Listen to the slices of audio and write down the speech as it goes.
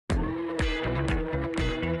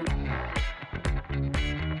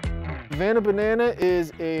Vannah Banana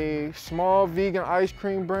is a small vegan ice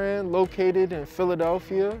cream brand located in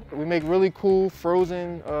Philadelphia. We make really cool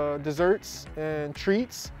frozen desserts and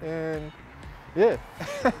treats, and yeah.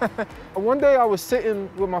 One day I was sitting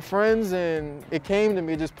with my friends and it came to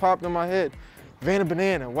me, it just popped in my head. Vannah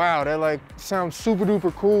Banana, wow, that like sounds super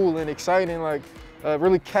duper cool and exciting, like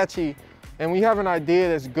really catchy. And when you have an idea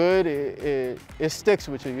that's good, it sticks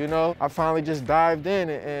with you, you know? I finally just dived in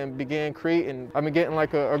and began creating. I've been getting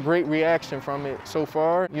like a great reaction from it so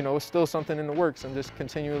far. You know, it's still something in the works. I'm just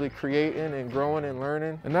continually creating and growing and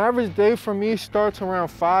learning. An average day for me starts around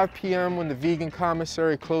 5 p.m. when the vegan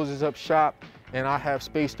commissary closes up shop and I have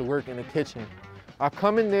space to work in the kitchen. I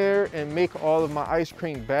come in there and make all of my ice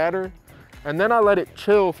cream batter, and then I let it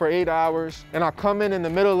chill for 8 hours, and I come in the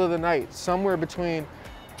middle of the night, somewhere between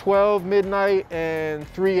 12 midnight and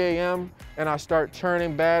 3 a.m. and I start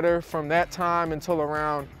churning batter from that time until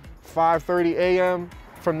around 5:30 a.m.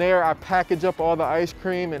 From there, I package up all the ice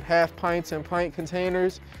cream in half pints and pint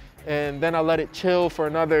containers, and then I let it chill for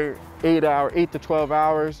another 8 to 12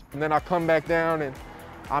 hours. And then I come back down and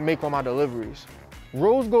I make all my deliveries.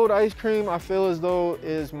 Rose gold ice cream, I feel as though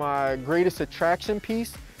is my greatest attraction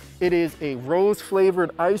piece. It is a rose flavored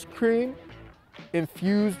ice cream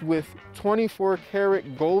infused with 24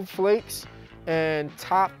 karat gold flakes and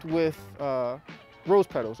topped with rose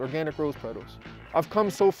petals, organic rose petals. I've come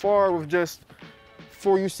so far with just,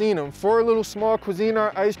 before you've seen them, 4 little small Cuisine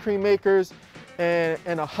ice cream makers and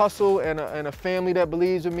a hustle and a family that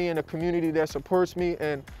believes in me and a community that supports me.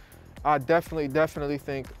 And I definitely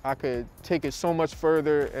think I could take it so much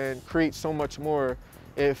further and create so much more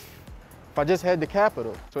if I just had the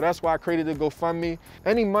capital. So that's why I created the GoFundMe.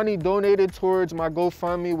 Any money donated towards my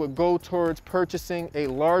GoFundMe would go towards purchasing a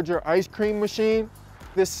larger ice cream machine.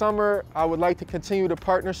 This summer, I would like to continue the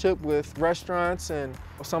partnership with restaurants and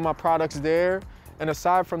some of my products there. And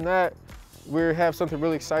aside from that, we have something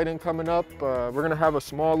really exciting coming up. We're gonna have a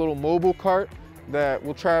small little mobile cart that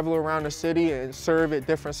will travel around the city and serve at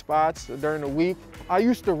different spots during the week. I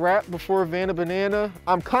used to rap before Vannah Banana.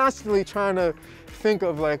 I'm constantly trying to think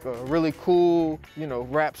of like a really cool, you know,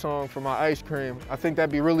 rap song for my ice cream. I think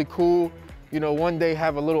that'd be really cool. You know, one day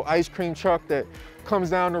have a little ice cream truck that comes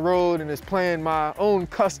down the road and is playing my own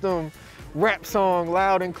custom rap song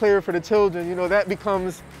loud and clear for the children. You know, that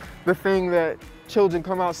becomes the thing that children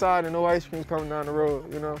come outside and no ice cream's coming down the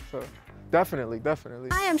road, you know, so. Definitely.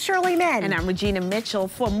 Hi, I'm Shirley. And I'm Regina Mitchell.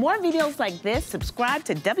 For more videos like this, subscribe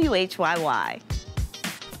to WHYY.